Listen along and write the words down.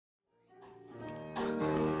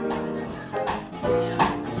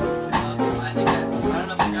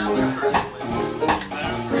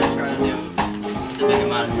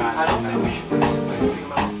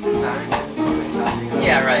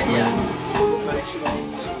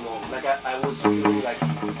I was feeling like.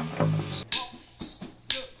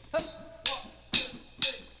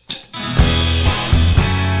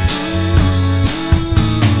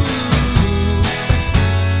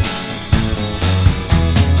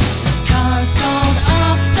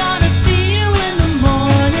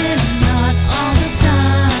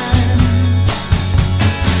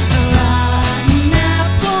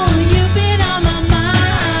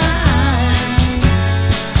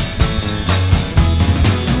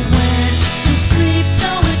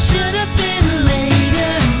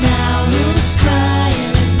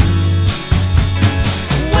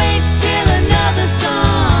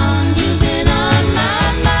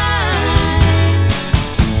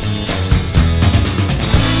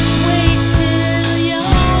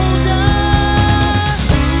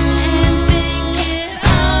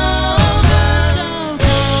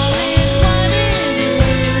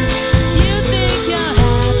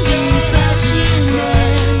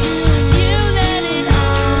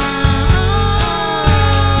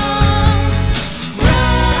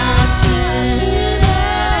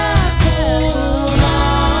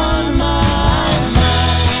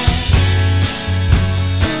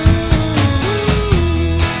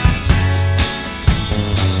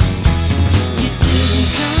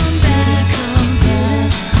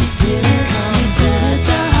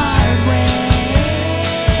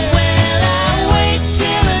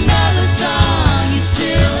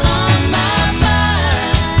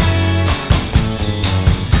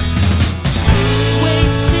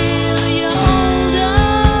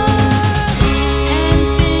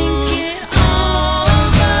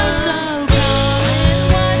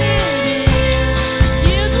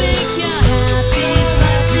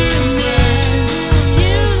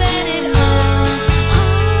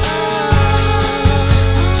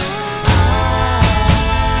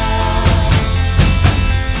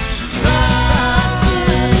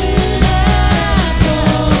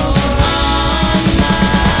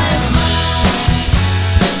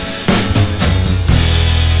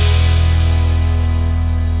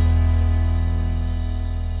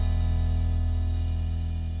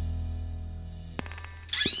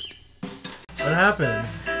 What happened?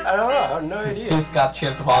 I don't know. I have no idea. His tooth got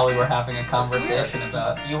chipped while we were having a conversation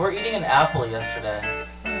about. You were eating an apple yesterday.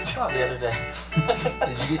 The other day.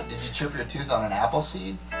 Did you chip your tooth on an apple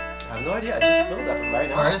seed? I have no idea. I just feel that right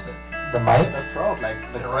now. Where is it? The mic? The front, like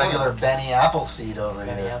the a regular Benny apple seed over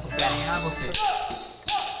Benny here. Benny apple seed.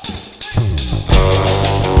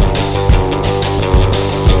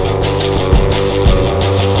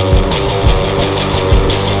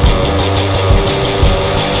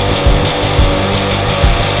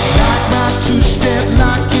 Two-step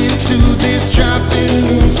lock into this dropping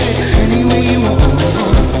music any way you want.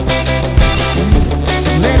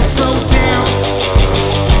 Let it slow down.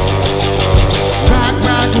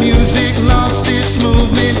 Rock music lost its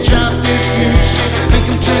movement. Drop this new shit, make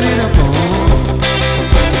 'em turn it up on.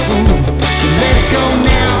 Let it go now.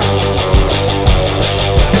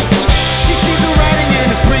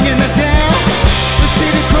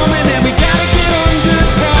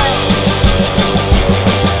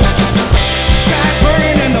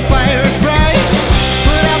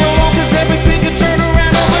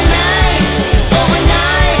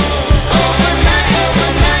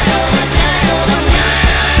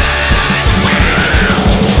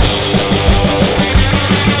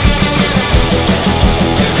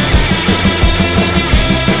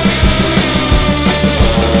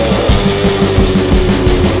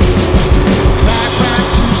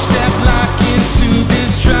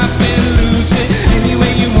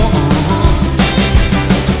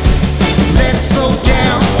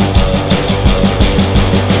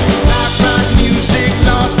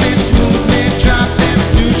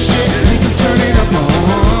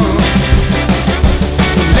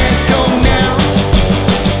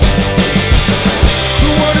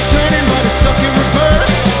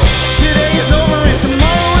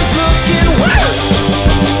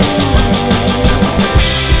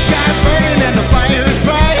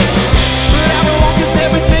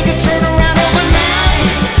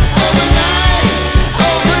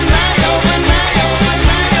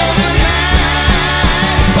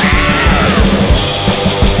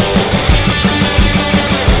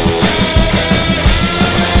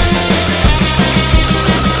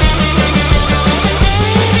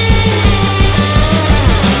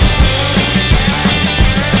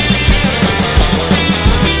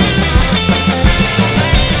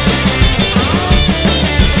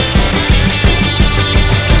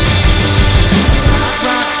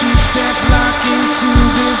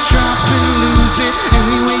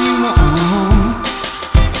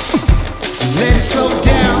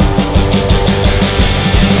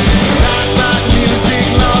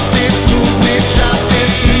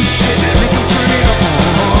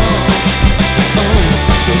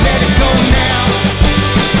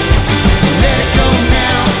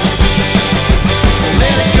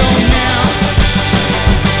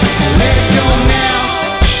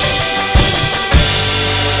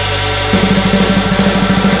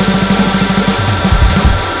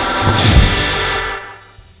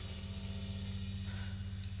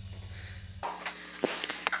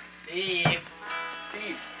 Steve.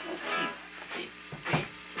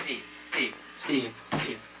 Steve.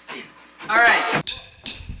 All right.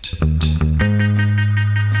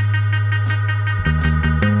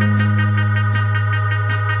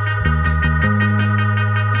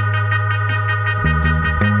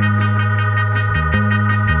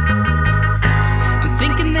 I'm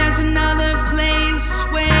thinking there's another place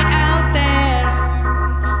way out there.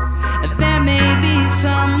 There may be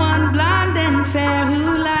someone blonde and fair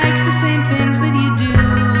who likes the same things that you do.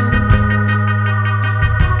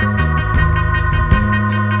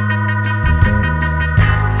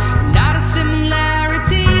 Not a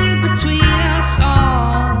similarity between us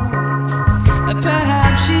all.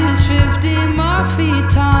 Perhaps she is 50 more feet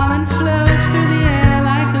tall and floats through the air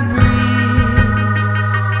like a breeze.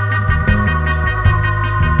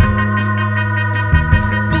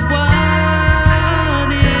 But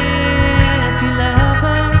what if you love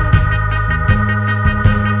her?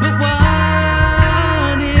 But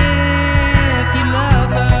what if you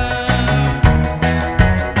love her?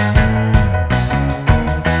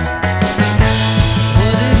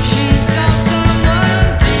 What if she saw someone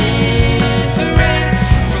different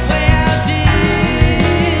from way out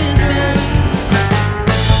distant?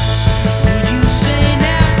 Would you say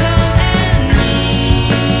now come and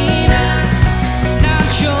meet us? Not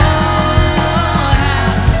sure how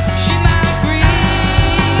she might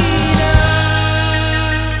greet us.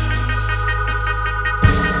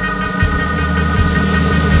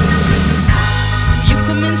 If you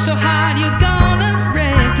come in so hard, you're gonna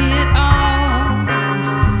wreck it all.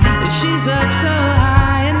 If she's up so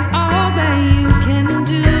high and all that you can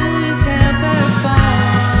do is help her fall.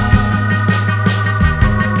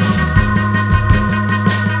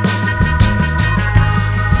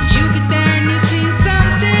 You get there and you see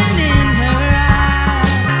something in her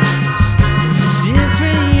eyes.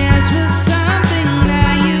 Different, yes, but something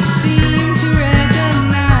that you seem to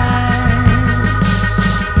recognize.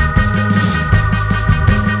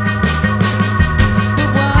 But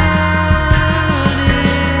what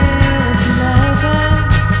if you love her?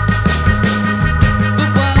 But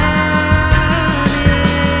what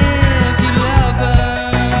if you love her?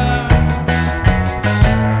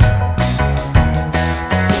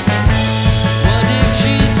 What if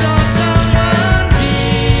she saw someone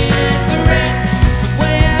different from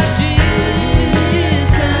way out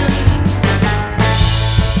distant?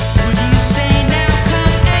 Would you say now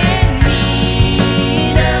come and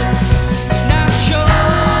meet us? Not sure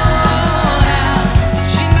how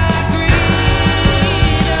she might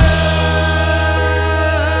greet us.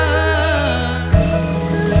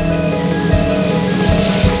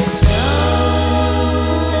 So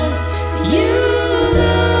you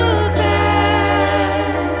look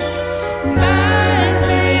back, my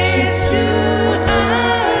face to a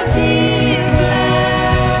deep black.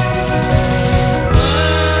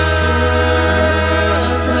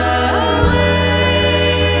 Worlds away,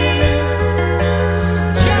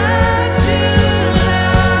 just to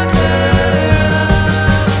lock her up,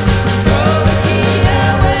 throw the key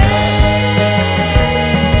away.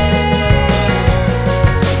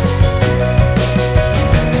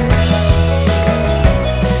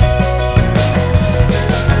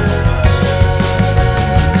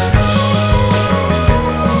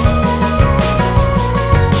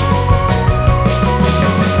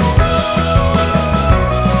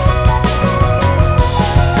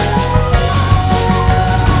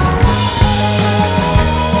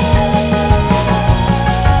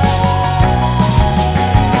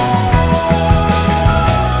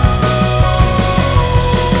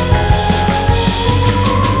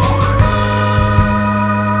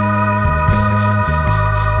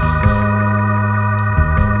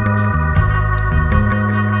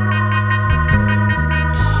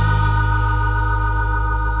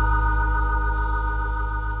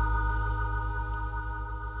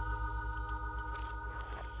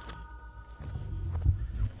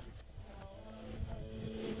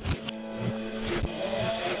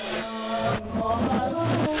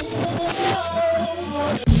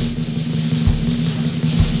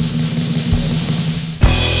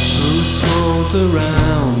 Who swirls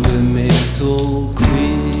around the metal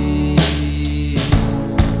queen?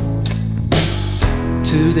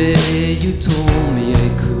 Today you told me I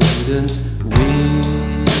couldn't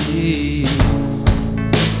win.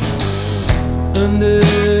 Under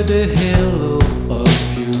the halo of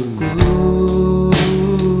your glow,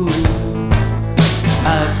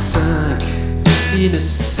 I sank in a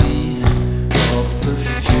sea of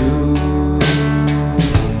perfumes.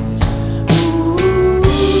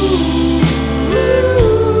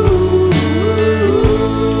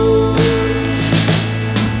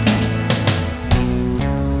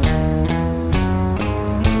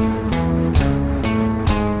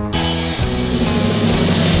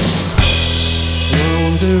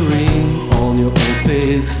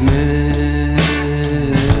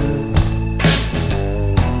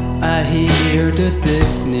 I hear the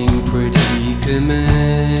deafening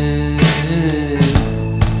predicament.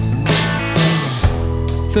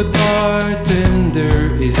 The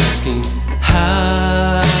bartender is asking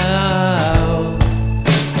how.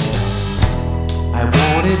 I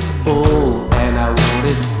want it all and I want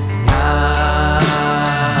it